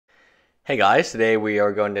Hey guys, today we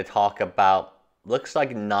are going to talk about looks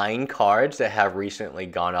like 9 cards that have recently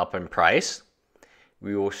gone up in price.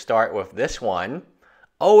 We will start with this one.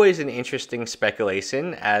 Always an interesting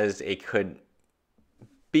speculation as it could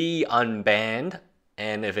be unbanned,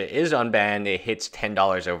 and if it is unbanned, it hits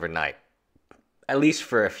 $10 overnight, at least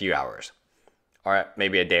for a few hours, or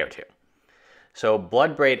maybe a day or two. So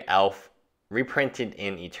Bloodbraid Elf reprinted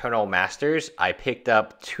in Eternal Masters. I picked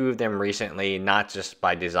up 2 of them recently, not just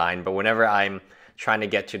by design, but whenever I'm trying to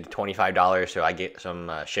get to the $25 so I get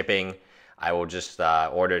some shipping, I will just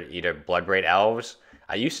order either Bloodbraid Elves.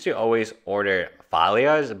 I used to always order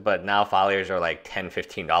Falias, but now Falias are like $10,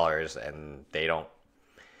 $15 and they don't,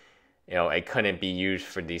 it couldn't be used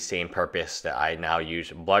for the same purpose that I now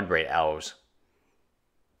use Bloodbraid Elves.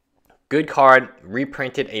 Good card,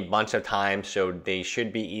 reprinted a bunch of times, so they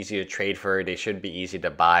should be easy to trade for. They should be easy to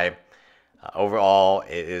buy. Overall,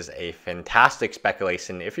 it is a fantastic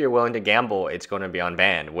speculation. If you're willing to gamble, it's going to be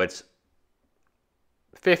unbanned, which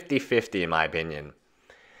 50-50 in my opinion.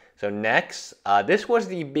 So next, this was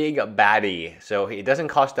the big baddie. So it doesn't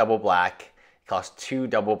cost double black. It costs 2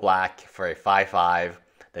 double black for a 5/5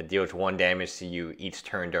 that deals 1 damage to you each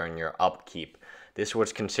turn during your upkeep. This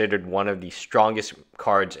was considered one of the strongest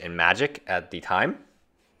cards in Magic at the time.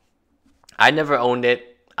 I never owned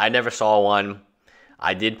it. I never saw one.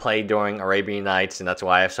 I did play during Arabian Nights, and that's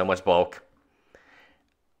why I have so much bulk.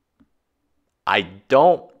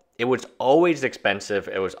 It was always expensive.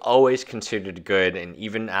 It was always considered good, and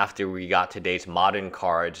even after we got today's modern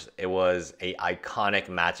cards, it was an iconic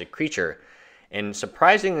Magic creature. And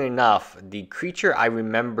surprisingly enough, the creature I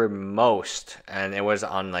remember most, and it was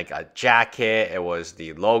on like a jacket, it was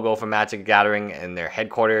the logo for Magic Gathering and their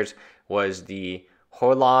headquarters, was the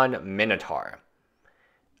Horlon Minotaur.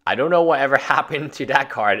 I don't know whatever happened to that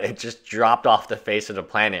card. It just dropped off the face of the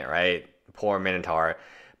planet, right? Poor Minotaur.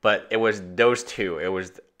 But it was those two. It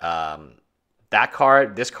was that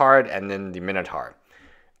card, this card, and then the Minotaur.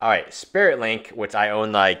 All right, Spirit Link, which I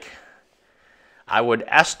own I would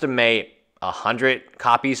estimate 100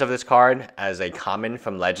 copies of this card as a common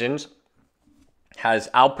from Legends, has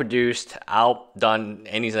outproduced, outdone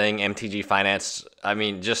anything MTG Finance. I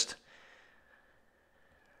mean,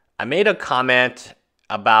 I made a comment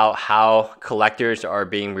about how collectors are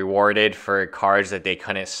being rewarded for cards that they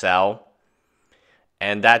couldn't sell.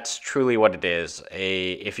 And that's truly what it is.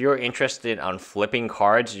 If you're interested on flipping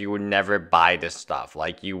cards, you would never buy this stuff.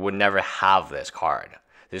 Like, you would never have this card.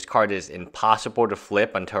 This card is impossible to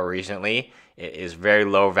flip until recently. It is very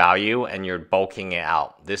low value and you're bulking it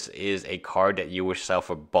out. This is a card that you would sell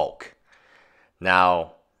for bulk.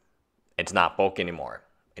 Now, it's not bulk anymore.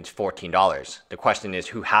 It's $14. The question is,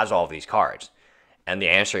 who has all of these cards? And the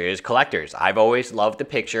answer is collectors. I've always loved the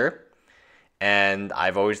picture, and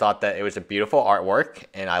I've always thought that it was a beautiful artwork,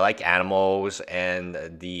 and I like animals,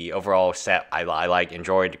 and the overall set I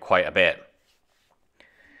enjoyed quite a bit.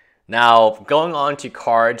 Now, going on to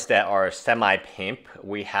cards that are semi-pimp,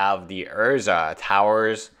 we have the Urza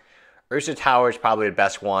Towers. Urza Tower is probably the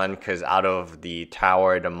best one because out of the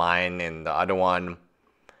tower, the mine, and the other one,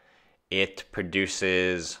 it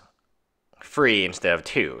produces 3 instead of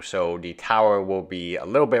 2. So the tower will be a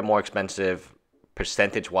little bit more expensive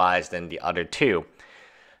percentage-wise than the other 2.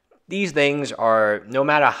 These things are, no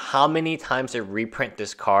matter how many times they reprint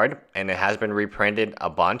this card, and it has been reprinted a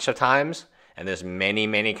bunch of times, and there's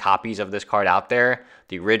many copies of this card out there,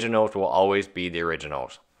 the originals will always be the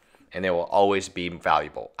originals. And they will always be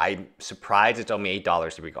valuable. I'm surprised it's only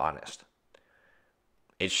 $8 to be honest.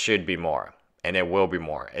 It should be more. And it will be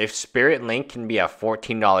more. If Spirit Link can be a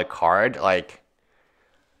 $14 card, like,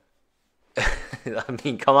 I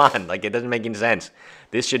mean, come on. Like, it doesn't make any sense.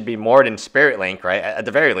 This should be more than Spirit Link, right? At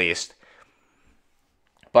the very least.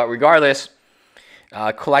 But regardless,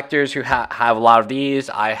 collectors who have a lot of these,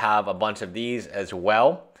 I have a bunch of these as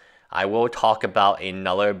well. I will talk about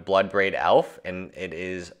another Bloodbraid Elf, and it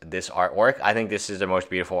is this artwork. I think this is the most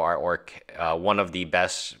beautiful artwork, one of the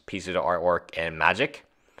best pieces of artwork in Magic.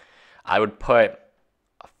 I would put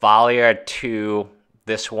Thalia 2,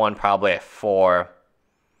 this one probably at 4,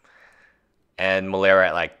 and Malera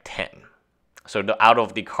at like 10. So out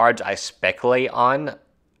of the cards I speculate on,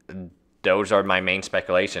 those are my main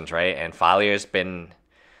speculations, right? And Thalia has been,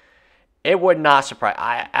 it would not surprise.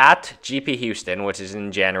 At GP Houston, which is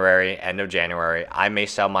in January, end of January, I may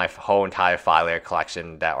sell my whole entire Thalia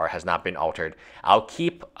collection that has not been altered. I'll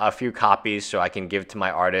keep a few copies so I can give to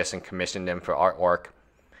my artists and commission them for artwork.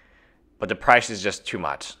 But the price is just too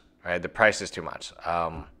much, right? The price is too much.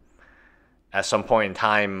 At some point in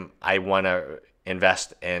time, I want to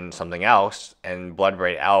invest in something else, and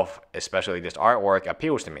Bloodbraid Elf, especially this artwork,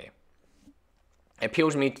 appeals to me. It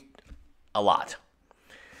appeals to me a lot.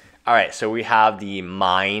 All right, so we have the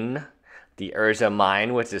mine, the Urza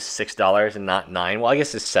mine, which is $6 and not $9. Well, I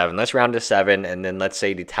guess it's $7. Let's round to $7, and then let's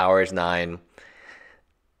say the tower is $9.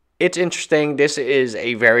 It's interesting. This is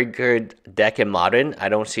a very good deck in Modern. I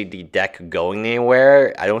don't see the deck going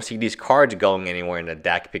anywhere. I don't see these cards going anywhere in the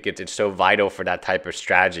deck because it's so vital for that type of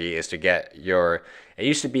strategy is to get your... It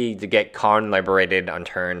used to be to get Karn liberated on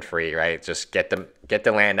turn 3, right? Just get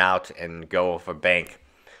the land out and go for bank.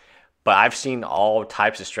 But I've seen all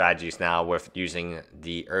types of strategies now with using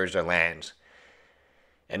the Urza lands.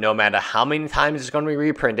 And no matter how many times it's going to be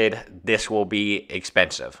reprinted, this will be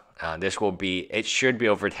expensive. It should be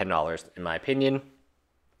over $10 in my opinion.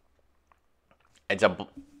 It's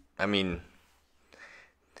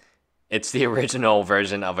the original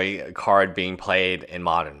version of a card being played in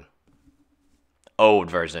Modern. Old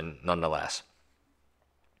version, nonetheless.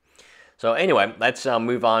 So anyway, let's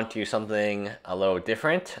move on to something a little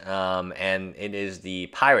different, and it is the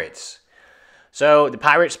Pirates. So the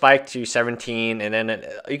Pirate spiked to 17, and then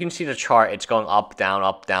you can see the chart. It's going up, down,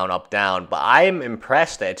 up, down, up, down. But I am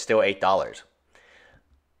impressed that it's still $8.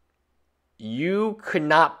 You could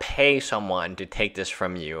not pay someone to take this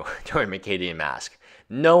from you during Macadian Mask.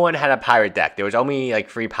 No one had a pirate deck. There was only like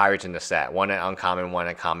 3 pirates in the set. One at uncommon, one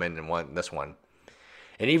at common, and this one.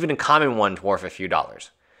 And even the common one's worth a few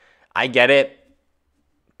dollars. I get it.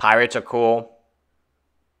 Pirates are cool.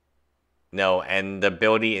 No, and the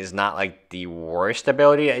ability is not like the worst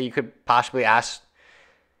ability that you could possibly ask.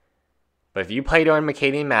 But if you play during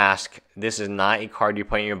Macadian Mask, this is not a card you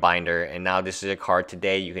put in your binder. And now this is a card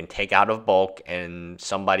today you can take out of bulk and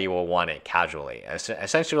somebody will want it casually.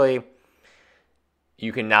 Essentially,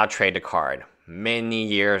 you can now trade the card. Many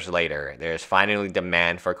years later, there's finally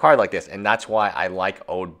demand for a card like this. And that's why I like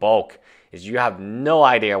old bulk, is you have no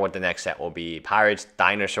idea what the next set will be. Pirates,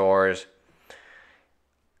 dinosaurs...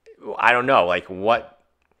 I don't know, like what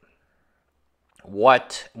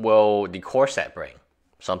will the core set bring?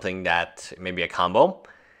 Something that maybe a combo,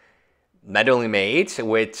 Meddling Maids,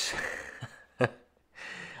 which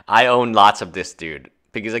I own lots of this dude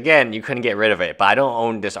because again you couldn't get rid of it. But I don't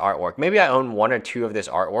own this artwork. Maybe I own 1 or 2 of this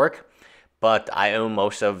artwork, but I own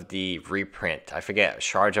most of the reprint. I forget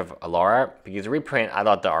Charge of Alara because reprint I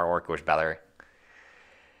thought the artwork was better.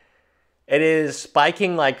 It is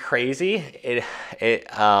spiking like crazy. It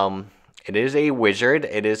is a wizard.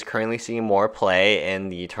 It is currently seeing more play in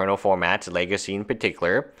the Eternal formats, Legacy in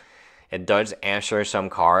particular. It does answer some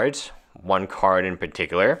cards, 1 card in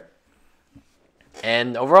particular.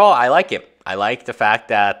 And overall, I like it. I like the fact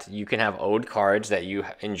that you can have old cards that you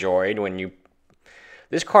enjoyed when you...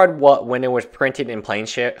 This card, when it was printed in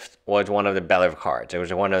Planeshift, was one of the better cards. It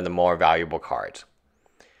was one of the more valuable cards.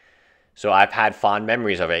 So I've had fond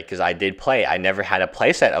memories of it because I did play. I never had a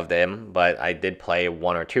playset of them, but I did play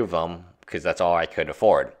 1 or 2 of them because that's all I could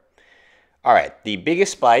afford. All right, the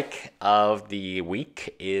biggest spike of the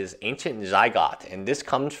week is Ancient Zygote, and this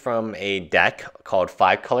comes from a deck called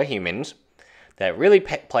 5 Color Humans that really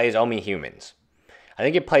plays only humans. I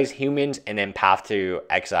think it plays humans and then Path to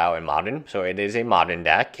Exile in Modern, so it is a Modern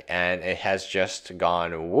deck, and it has just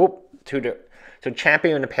gone whoop to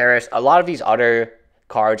Champion of Paris. A lot of these other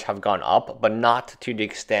cards have gone up, but not to the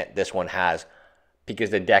extent this one has, because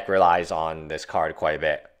the deck relies on this card quite a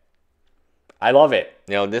bit. I love it.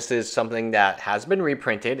 You know, this is something that has been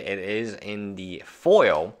reprinted. It is in the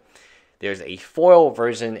foil. There's a foil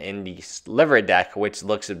version in the Sliver deck, which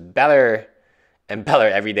looks better and better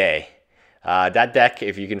every day. That deck,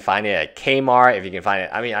 if you can find it at Kmart, if you can find it,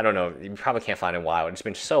 I mean, I don't know, you probably can't find it in a while. It's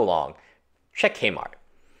been so long. Check Kmart.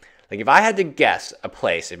 Like, if I had to guess a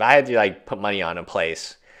place, if I had to, like, put money on a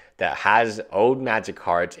place that has old Magic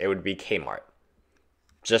cards, it would be Kmart.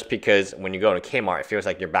 Just because when you go to Kmart, it feels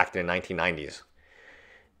like you're back in the 1990s.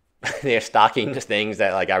 They're stocking things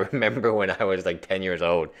that, like, I remember when I was, like, 10 years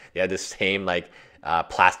old. They had the same, like,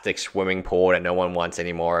 plastic swimming pool that no one wants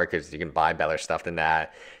anymore because you can buy better stuff than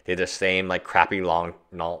that. They're the same, like, crappy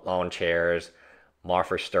lawn chairs,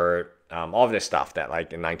 Martha Stewart, all of this stuff that,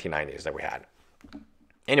 like, in the 1990s that we had.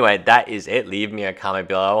 Anyway, that is it. Leave me a comment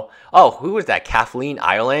below. Oh, who was that? Kathleen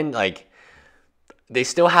Ireland? Like, they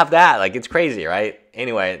still have that. Like, it's crazy, right?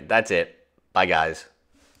 Anyway, that's it. Bye, guys.